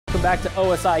Welcome back to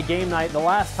OSI Game Night. The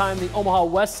last time the Omaha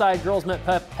Westside girls met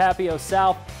Papio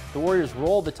South, the Warriors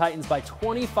rolled the Titans by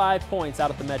 25 points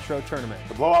out at the Metro Tournament.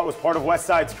 The blowout was part of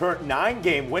Westside's current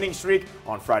 9-game winning streak.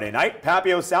 On Friday night,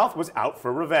 Papio South was out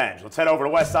for revenge. Let's head over to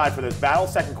Westside for this battle.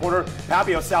 Second quarter,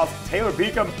 Papio South's Taylor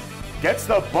Beacom gets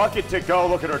the bucket to go.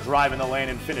 Look at her driving the lane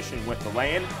and finishing with the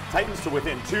lane. Titans to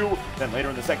within 2. Then later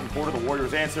in the second quarter, the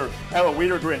Warriors answer. Ella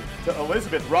Wiedergren to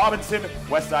Elizabeth Robinson.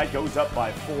 Westside goes up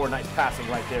by 4. Nice passing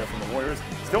right there from the Warriors.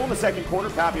 Still in the second quarter,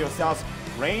 Papio South's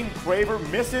Rain Craver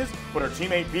misses, but her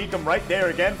teammate Beacom right there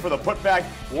again for the putback.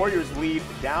 Warriors lead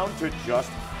down to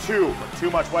just 2. But too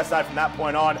much Westside from that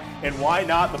point on, and why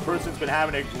not? The person's been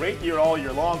having a great year all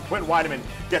year long. Quinn Weideman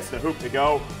gets the hoop to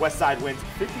go. Westside wins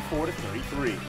 54-33.